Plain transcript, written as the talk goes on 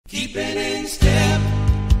Keeping in step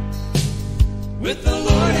with the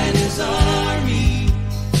Lord and His army,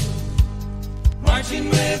 marching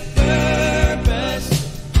with purpose,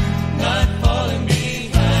 not falling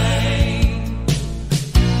behind.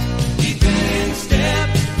 Keeping in step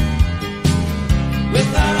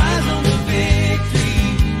with our eyes on the victory,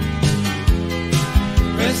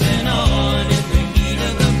 pressing on in the heat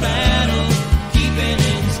of the battle. Keeping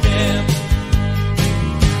in step.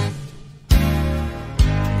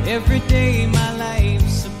 Every day my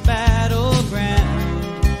life's a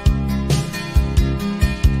battleground,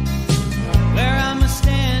 where I must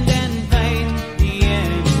stand and fight the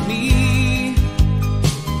enemy.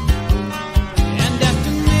 And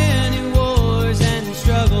after many wars and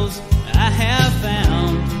struggles I have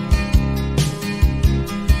found,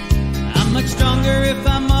 I'm much stronger if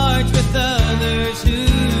I march with others who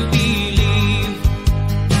believe.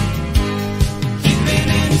 Keeping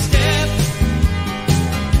in step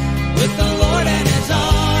with the Lord and His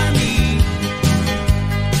army,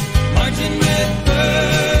 marching with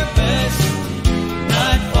purpose,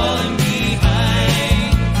 not falling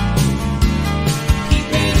behind.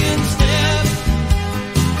 Keeping in step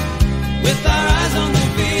with our eyes on the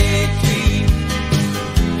victory,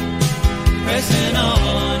 pressing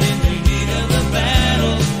on in the heat of the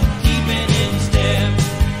battle. Keeping in step.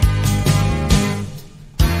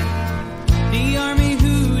 The army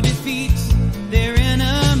who defeats their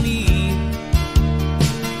enemy,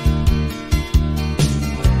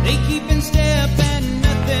 they keep in step and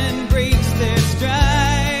nothing breaks their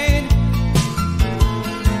stride.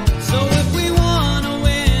 So if we want to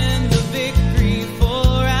win the victory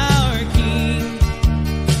for our King,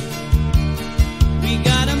 we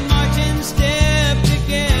gotta march in step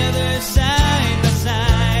together, side by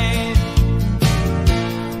side.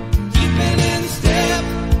 Keeping in step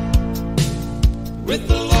with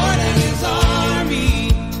the Lord and His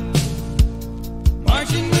army,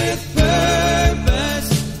 marching with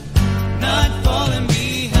purpose, not falling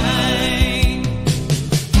behind.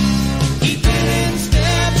 Keeping in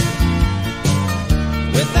step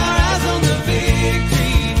with our eyes on the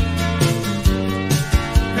victory,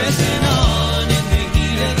 pressing on in the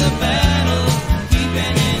heat of the battle.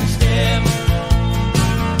 Keeping in step.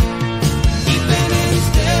 Keeping in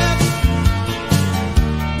step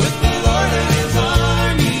with the Lord and His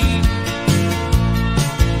army,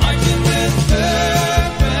 marching with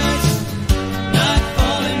purpose, not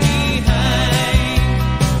falling behind.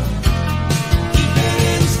 Keeping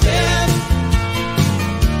in step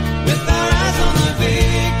with our eyes on the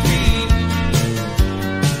victory,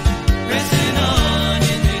 pressing on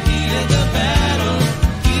in the heat of the battle.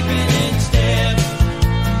 Keeping in step.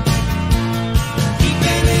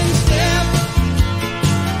 Keeping in step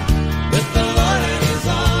with the Lord and His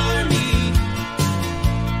army,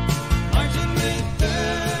 marching with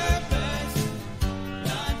purpose,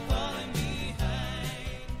 not falling behind.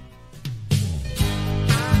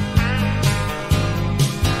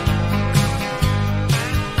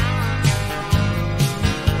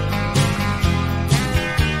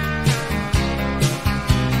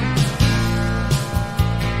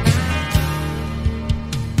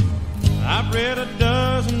 I've read a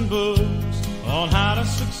dozen books on how to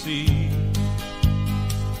succeed.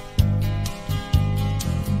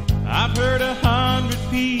 I've heard 100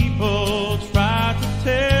 people try to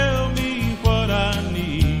tell me what I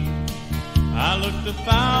need. I looked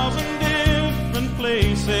 1,000 different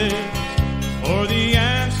places for the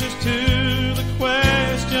answers to the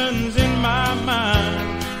questions in my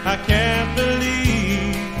mind. I can't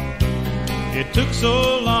believe it took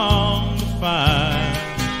so long to find.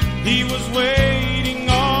 He was waiting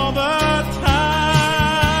all the time.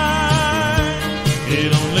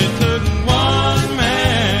 It only took one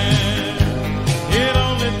man. It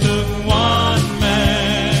only took one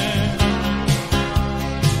man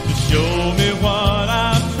to show me what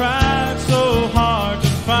I've tried so hard to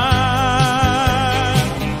find.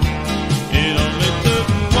 It only took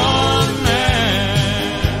one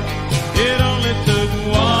man. It only took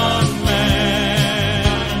one man.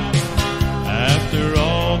 After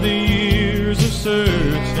all the years of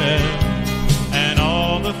searching and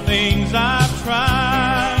all the things I've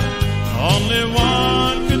tried, only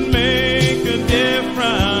one could make a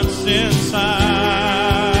difference inside.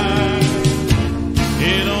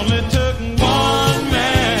 It only took one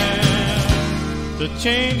man to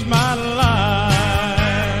change my life.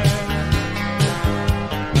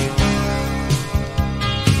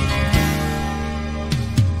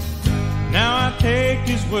 Now I take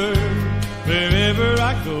His word wherever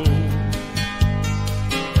I go.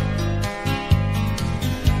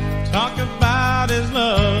 Talk about His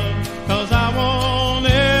love, 'cause I want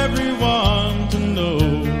everyone to know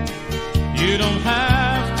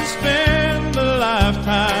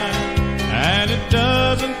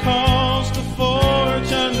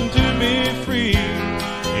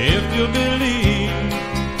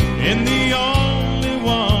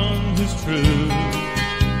is true.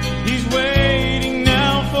 He's waiting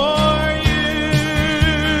now for you.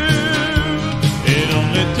 It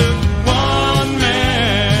only took one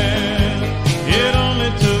man. It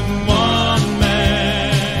only took one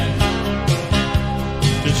man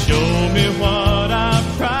to show me what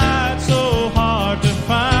I've tried so hard to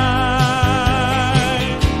find.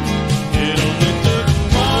 It only took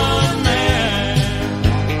one man.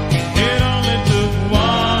 It only took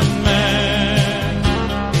one man.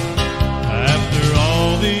 After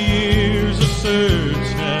all the years of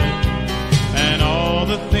searching and all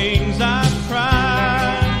the things I've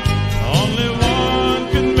tried, only one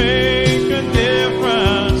can make a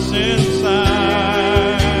difference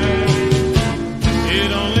inside.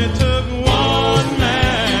 It only took one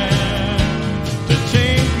man to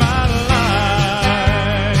change my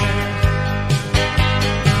life.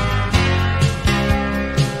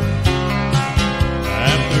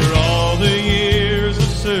 After all the years of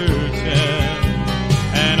searching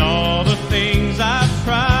and all the things I've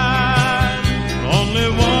tried, only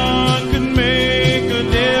one can make a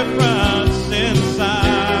difference inside.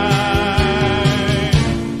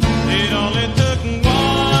 It only took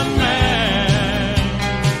one man.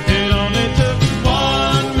 It only took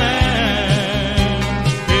one man.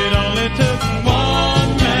 It only took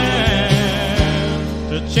one man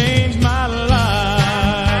to change my life.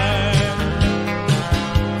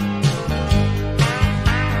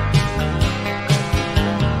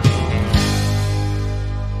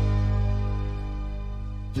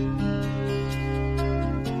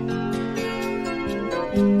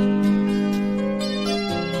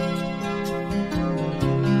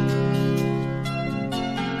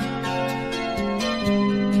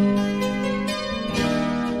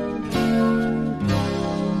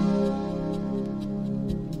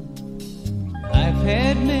 I've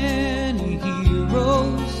had many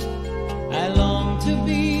heroes, I long to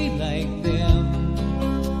be like them.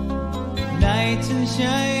 Knights in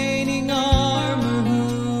shining armor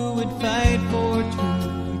who would fight for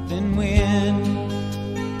truth and win.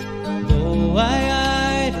 Though I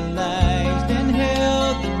idolized and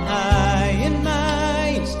held them high in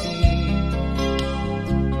my esteem,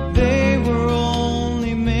 they were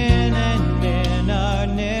only men, and men are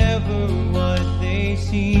never what they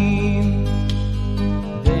seem.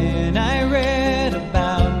 Then I read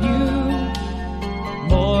about you,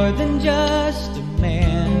 more than just a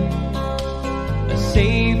man, a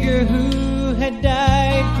savior who had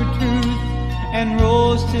died for truth and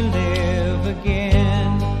rose to live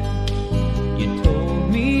again. You told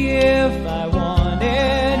me if I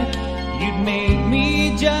wanted, you'd make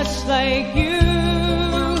me just like you.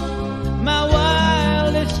 My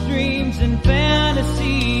wildest dreams and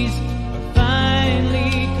fantasies are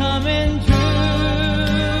finally coming true.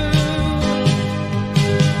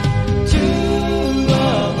 Two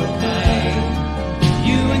of a kind,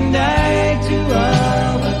 you and I, two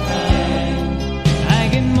of a kind. I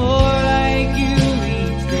get more like you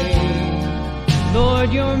each day. Lord,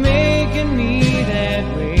 you're making me that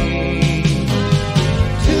way.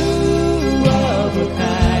 Two of a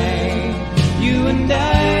kind, you and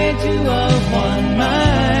I, two of one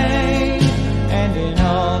mind. And in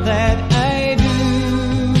all that I do,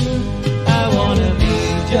 I wanna be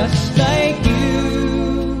just like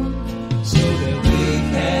you, so that we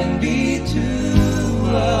can be two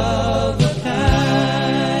of a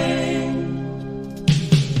kind.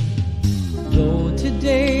 Though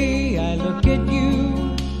today I look at you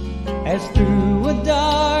as through a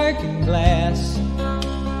darkened glass,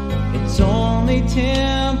 it's only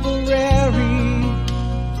temporary.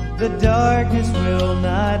 The darkness will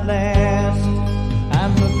not last.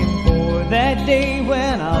 I'm looking for that day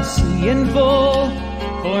when I'll see in full.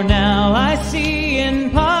 For now I see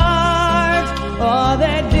in part. Oh,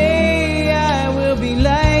 that day I will be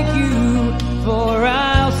like you, for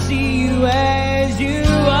I'll see you as you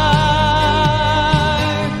are.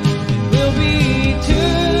 We'll be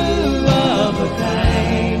two of a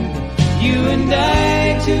kind, you and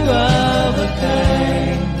I, two of a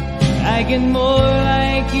kind. I get more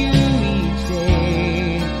like you each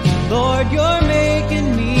day. Lord, you're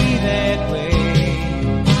making me that way.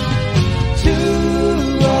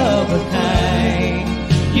 Two of a kind,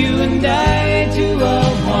 you and I, two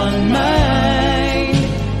of one mind.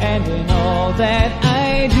 And in all that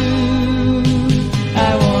I do,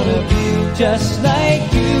 I wanna be just like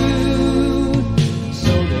you,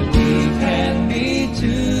 so that we can be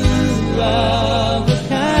two of a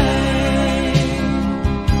kind.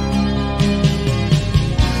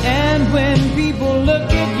 And when people look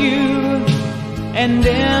at you and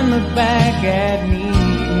then look back at me,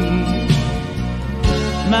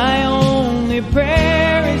 my only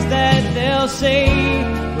prayer is that they'll say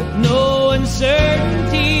with no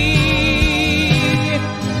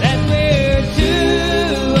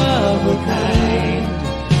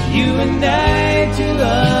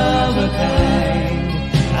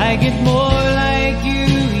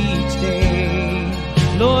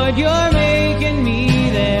Lord, you're making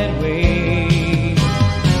me that way.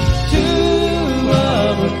 Two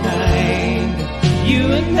of a kind, you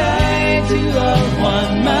and I, two of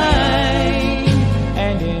one mind.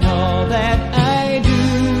 And in all that I do,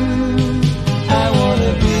 I want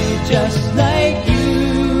to be just like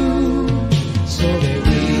you, so that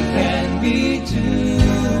we can be two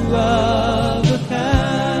of a kind.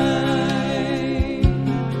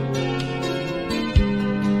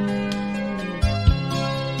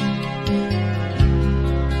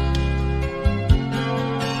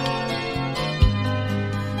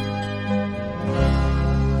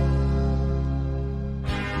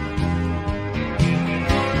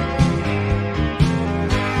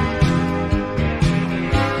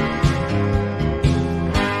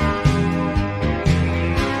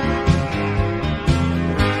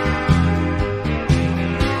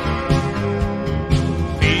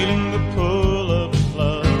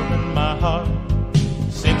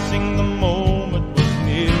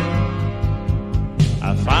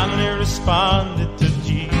 Responded to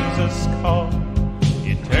Jesus' call.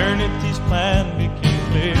 Eternity's plan became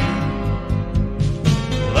clear.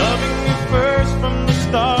 Loving me first from the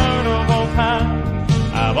start of all time.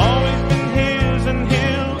 I've always been his and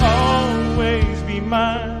he'll always be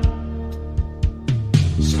mine.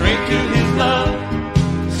 Straight to his love,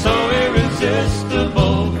 so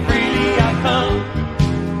irresistible. Freely I come,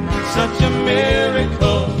 such a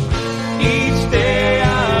miracle. Each day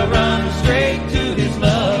I run straight to his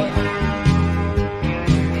love.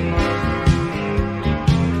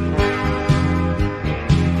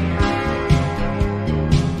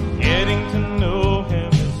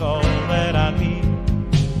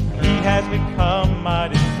 Become my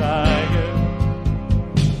desire.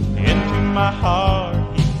 Into my heart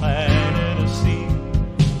he planted a seed.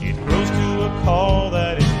 It grows to a call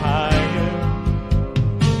that is higher.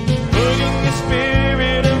 Putting the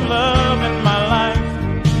spirit of love in my life,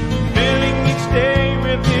 filling each day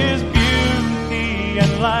with his beauty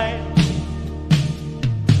and light.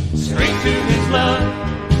 Straight to his love,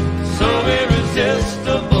 so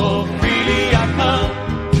irresistible. Freely I come,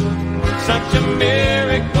 such a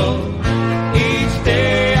miracle. Each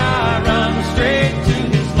day I run straight to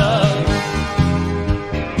his love.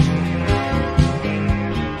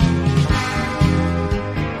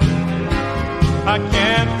 I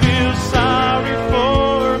can't feel sorry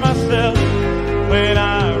for myself when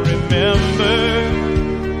I remember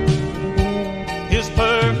his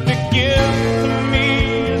perfect gift to me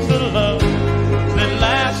is a love that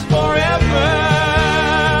lasts forever.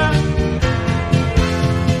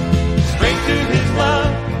 Straight to his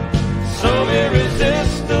love,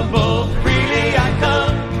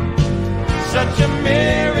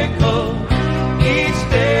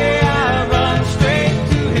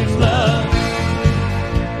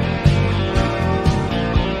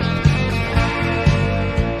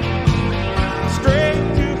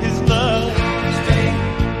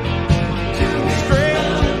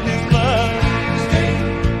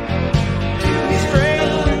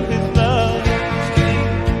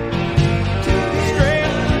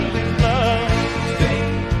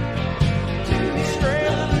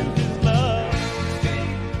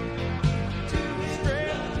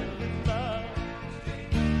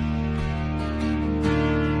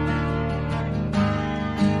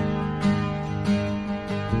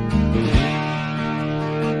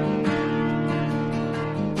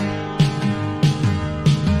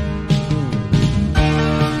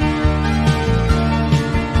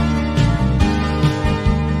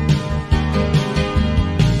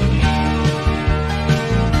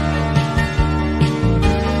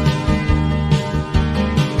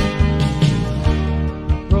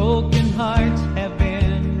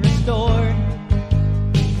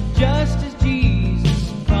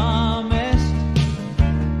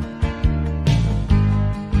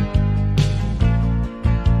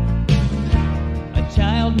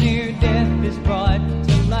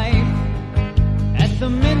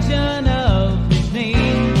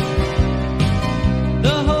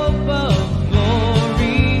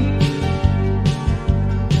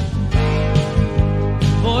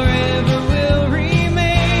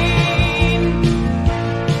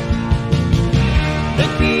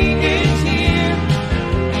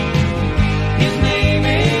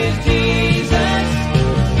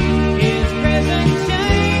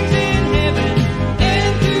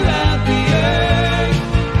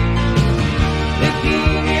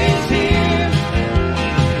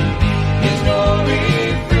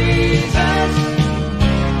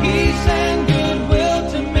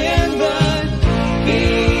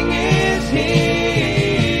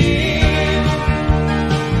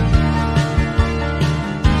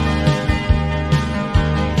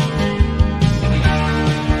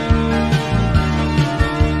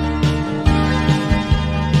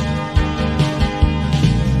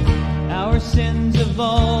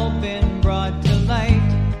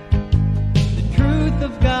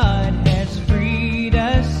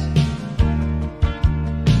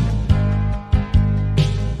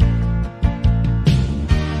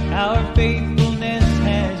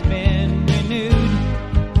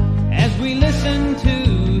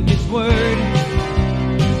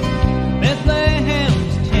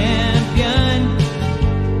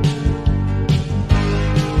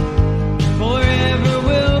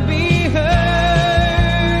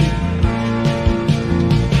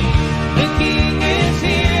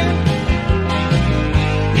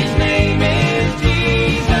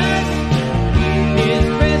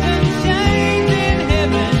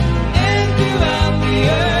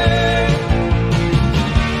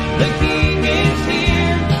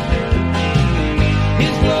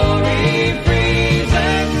 His glory frees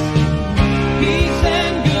us, peace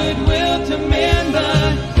and goodwill to men. The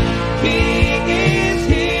King is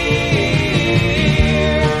here.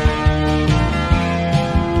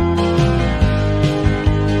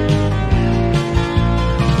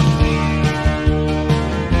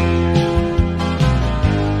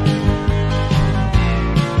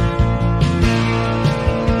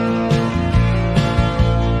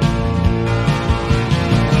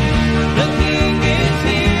 The King is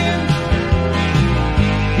here.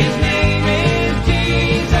 His name is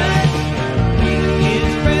Jesus.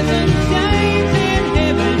 His presence shines in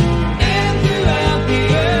heaven and throughout the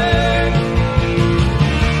earth.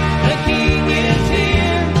 The King is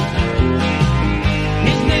here.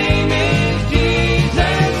 His name is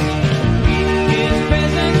Jesus. His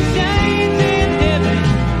presence shines in heaven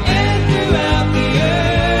and throughout the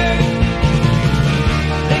earth.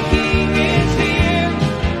 The King is here.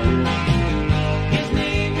 His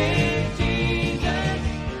name is Jesus.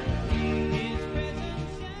 His presence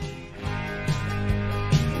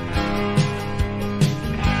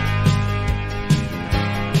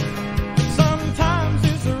Sometimes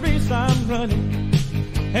it's a race I'm running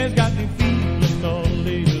has got me feeling all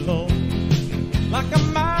alone, like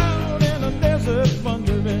I'm out in a desert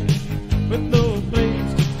wandering with no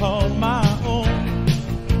place to call my own.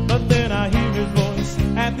 But then I hear his voice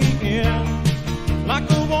at the end, like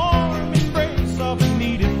a warm embrace of a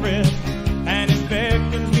needed friend, and it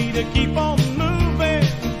beckons me to keep on moving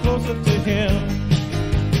closer to him.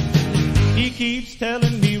 He keeps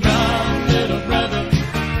telling me, run, little brother,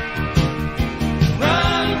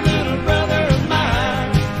 run, little brother of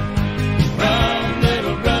mine, run,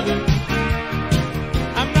 little brother.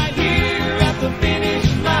 I'm right here at the finish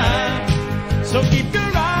line, so keep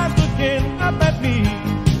your eyes looking up at me,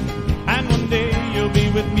 and one day you'll be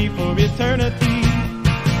with me for eternity.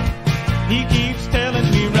 He keeps telling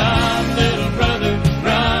me, run, little brother of mine,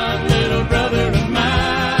 run, little brother of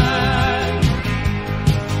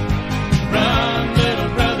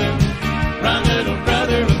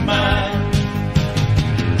mine.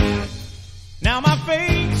 Now my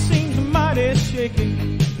faith seems mighty shaky,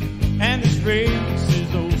 and this race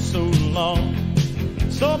is oh so long.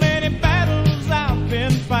 So many battles I've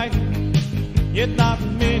been fighting, yet not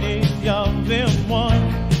many of them won.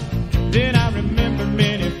 Then I remember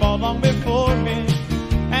many fall long before me,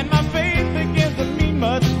 and my faith begins to mean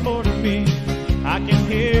much more to me. I can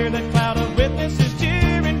hear the cloud of witnesses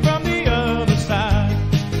cheering from the other side.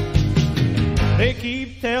 They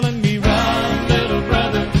keep telling me, run, little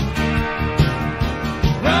brother,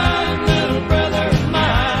 run, little brother of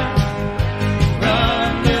mine,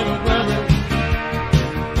 run, little brother.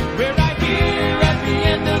 We're right here at the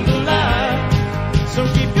end of the line, so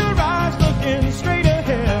keep your eyes looking straight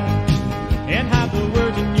ahead, and hide the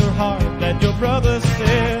words in your heart that your brother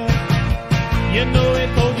said. You know he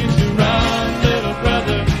told you to run, little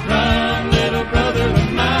brother of mine, run, little brother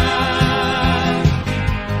of mine.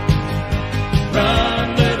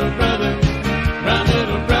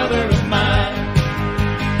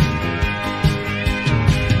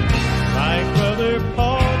 Like Brother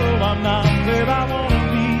Paul, though I'm not where I want to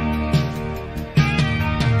be,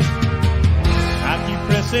 I keep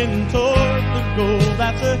pressing toward the goal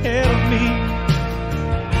that's ahead of me.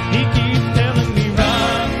 He keeps telling me,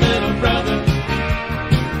 run, little brother,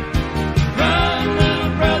 run,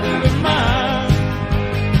 little brother of mine,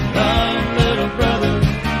 run, little brother.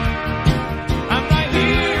 I'm right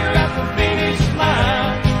here at the finish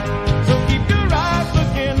line, so keep your eyes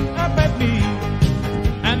looking up at me,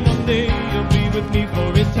 and one day you'll be with me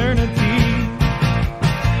for eternity.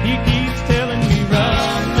 He keeps telling me,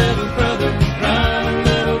 run, little brother of mine, run,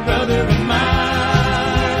 little brother of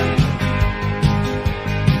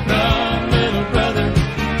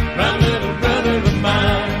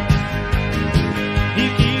mine. He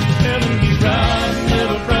keeps telling me, run,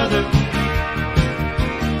 little brother of mine,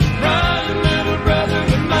 run, little brother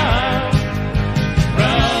of mine,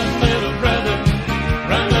 run, little brother,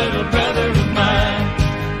 run, little brother of mine,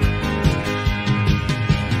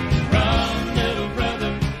 run, little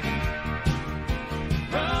brother.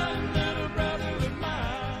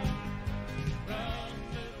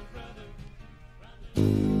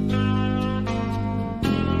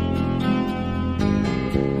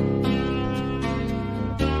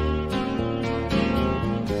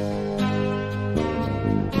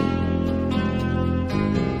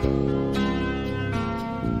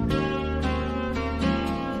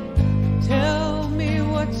 Tell me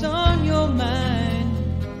what's on your mind.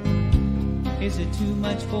 Is it too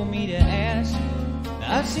much for me to ask?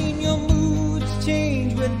 I've seen your moods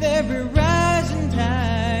change with every rising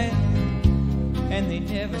tide, and they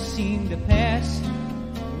never seem to pass.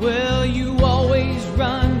 you always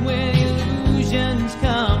run when illusions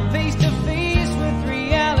come face to face with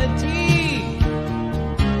reality.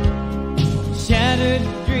 Shattered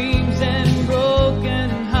dreams and broken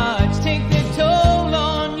hearts take their toll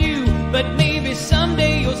on you, but maybe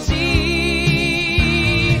someday you'll see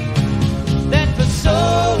that for so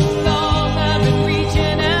long I've been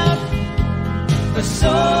reaching out, for so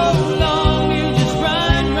long you just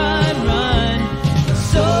run, run, run. For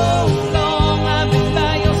so long I've been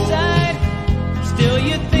by your side, still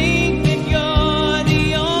you think that you're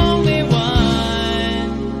the only one.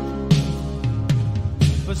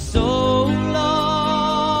 For so long,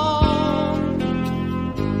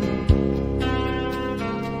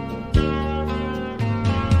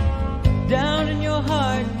 down in your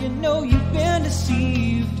heart you know you've been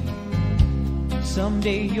deceived.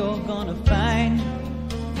 Someday you're gonna find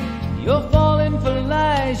you're falling for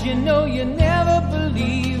lies you know you never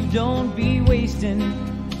believed. Don't be wasting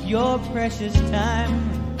your precious time.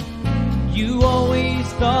 You always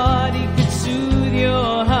thought he could soothe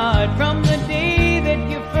your heart from the day that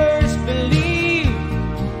you first believed.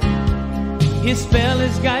 His spell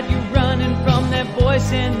has got you running from that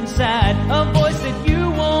voice inside, a voice that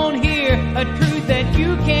you won't hear, a truth that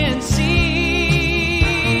you can't see.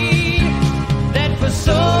 That for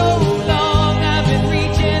so long I've been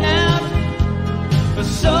reaching out, for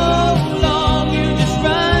so long you just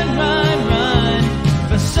run, run, run.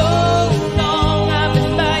 For so long I've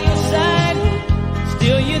been by your side,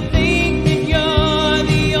 still you think that you're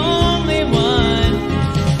the only one.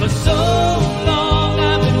 For so long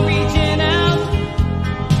I've been reaching out,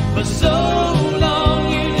 for so long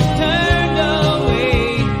you just turned away.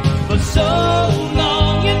 For so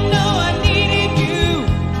long you know I needed you.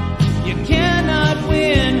 You cannot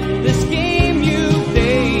win this game you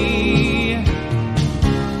play.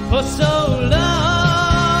 For so long.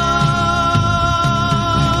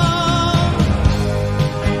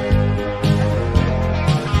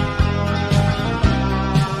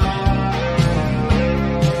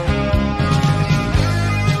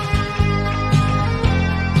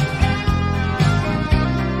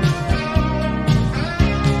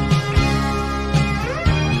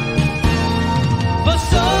 For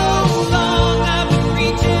so long I've been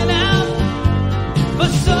reaching out, for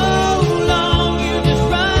so long you just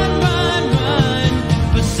run, run, run.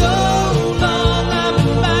 For so long I've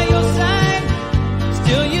been by your side,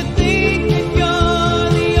 still you think that you're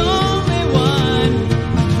the only one.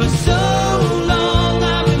 For so long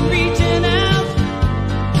I've been reaching out,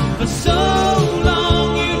 for so long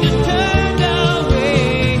you just turned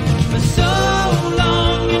away. For so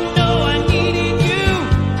long you know I needed you.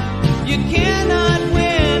 You cannot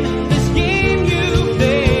win this game you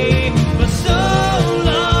play. For so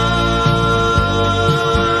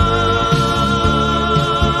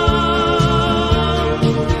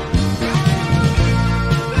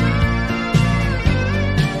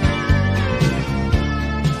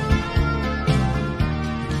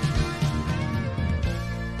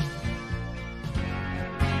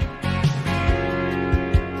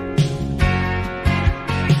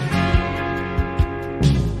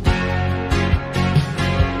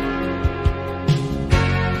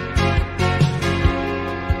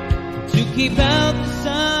to keep out the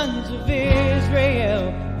sons of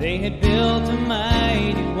Israel, they had built a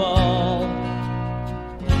mighty wall.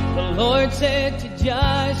 The Lord said to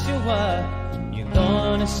Joshua, you're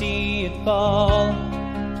gonna see it fall.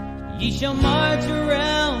 Ye shall march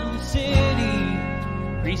around the city,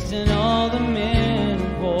 priests and all the men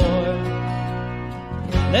of war.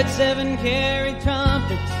 Let 7 carry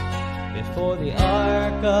trumpets before the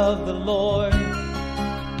ark of the Lord.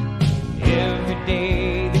 Every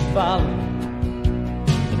day they followed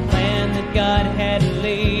the plan that God had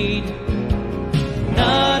laid.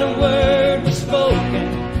 Not a word was spoken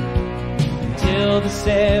until the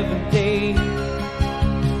 7th day.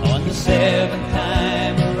 On the 7th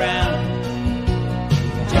time around,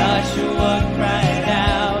 Joshua cried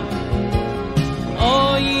out,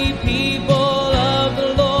 all ye people of the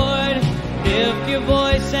Lord, lift your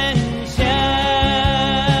voice and shout.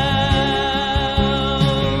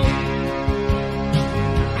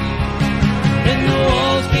 Then the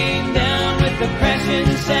walls came down with a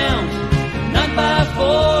crashing sound, not by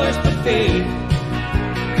force but faith.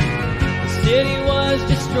 The city was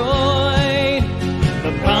destroyed,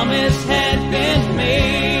 the promise had been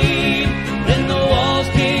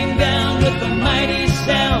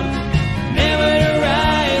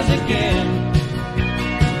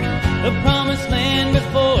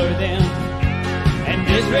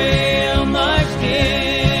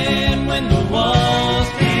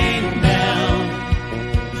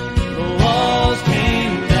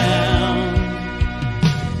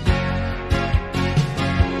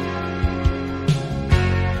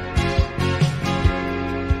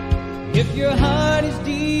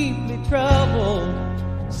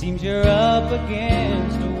Seems you're up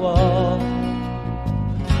against a wall,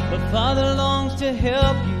 but Father longs to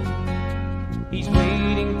help you. He's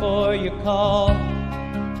waiting for your call.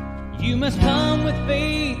 You must come with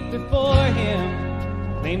faith before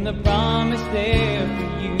Him, claim the promise there for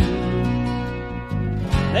you.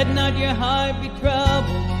 Let not your heart be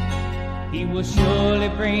troubled, He will surely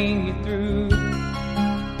bring you through.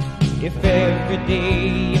 If every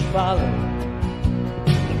day you follow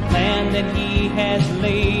the plan that He has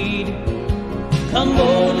laid, come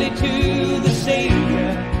boldly to the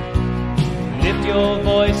Savior, lift your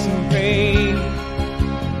voice and pray.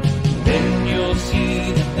 Then you'll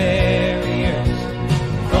see the barriers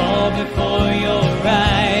fall before your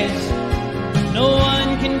eyes. No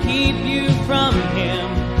one can keep you from Him.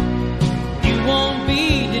 You won't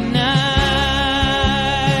be denied.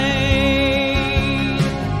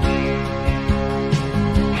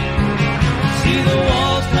 See the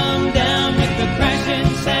walls come down with the crashing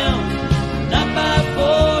sound, not by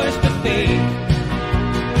force but faith.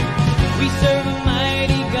 We serve a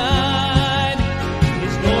mighty God,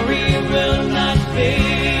 His glory will not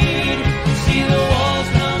fade. See the walls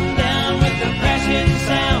come down with the crashing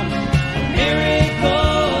sound, a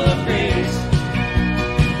miracle of grace.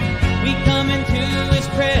 We come into His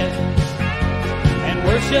presence and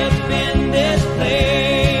worship in this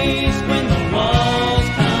place. When the walls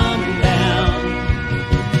come down,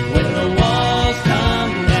 when the walls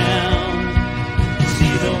come down,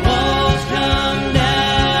 see the walls come down.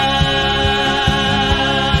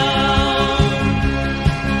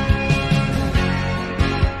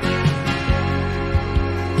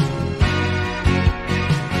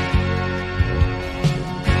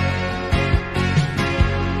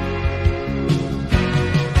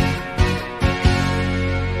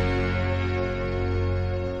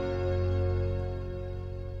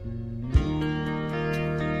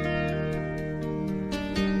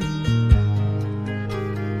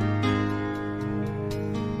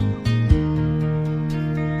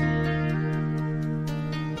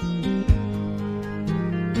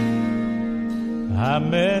 I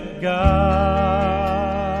met God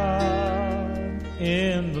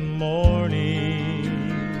in the morning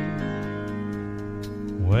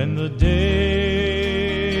when the day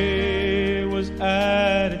was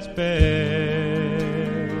at its best,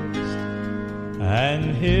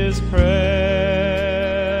 and His presence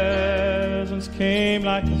came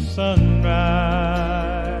like the sunrise,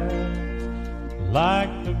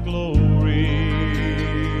 like the glory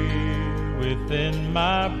within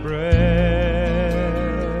my breast.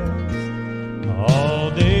 All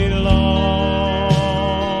day long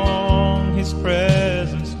His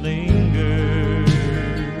presence lingered.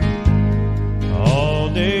 All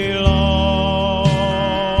day long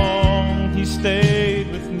He stayed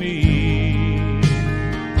with me,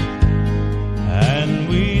 and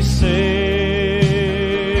we sailed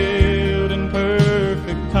in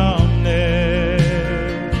perfect calmness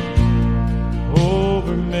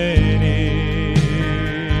over many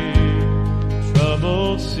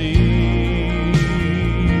troubled seas.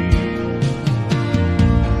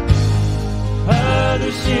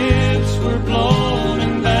 Other ships were blown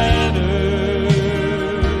and battered.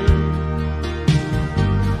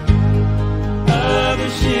 Other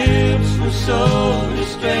ships were so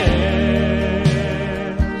distressed,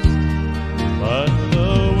 but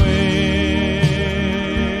the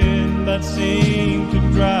wind that seemed to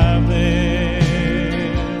drive them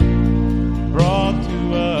brought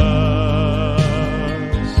to us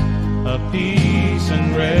a peace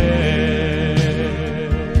and rest.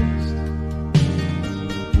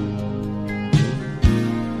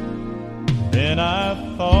 Then I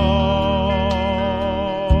thought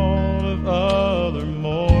of other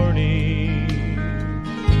mornings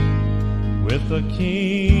with a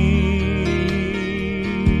keen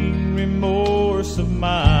remorse of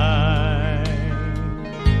mine,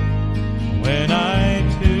 when I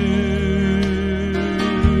too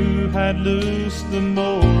had loosed the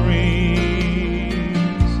moorings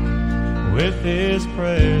with His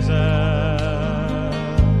presence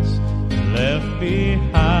left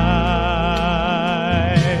behind.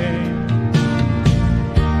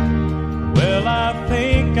 Well, I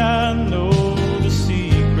think I know the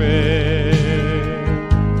secret,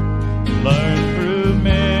 learned through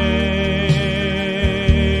many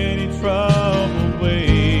troubled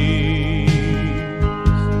ways.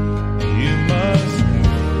 You must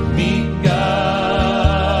meet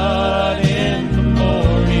God in the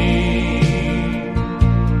morning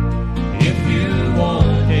if you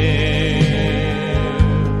want Him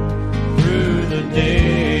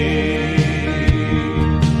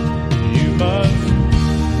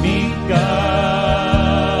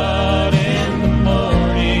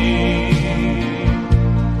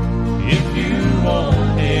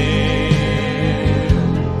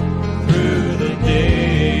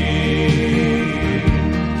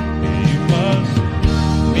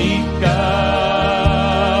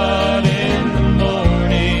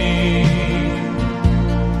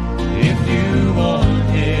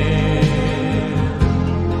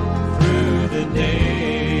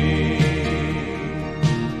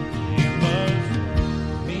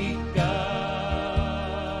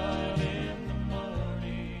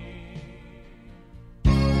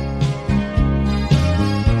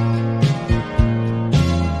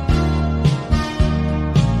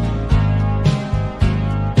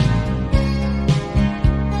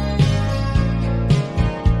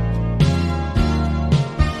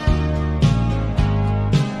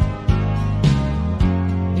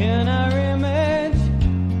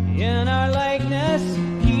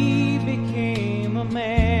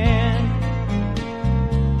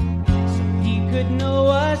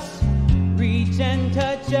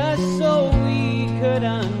we could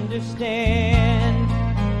understand.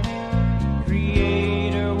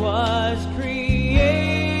 Creator was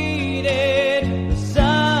created, the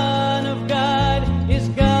Son of God is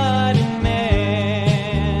God and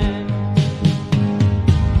man.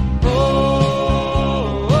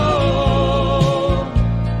 Oh, oh,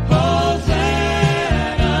 Hosannah.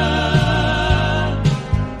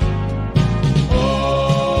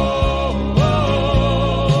 Oh,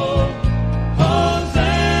 oh,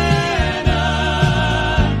 Hosannah.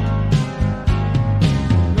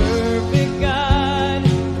 Perfect God,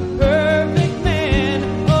 perfect man,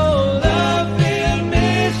 oh, love-filled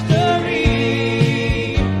mystery.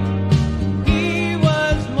 He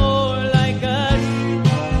was more like us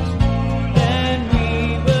than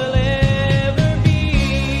we will ever be.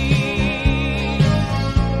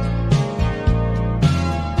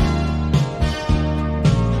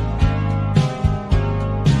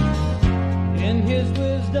 In His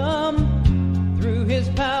wisdom, through His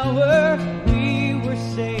power, we were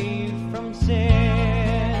saved from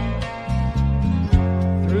sin.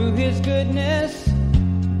 Through His goodness,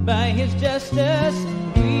 by His justice,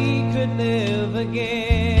 we could live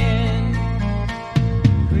again.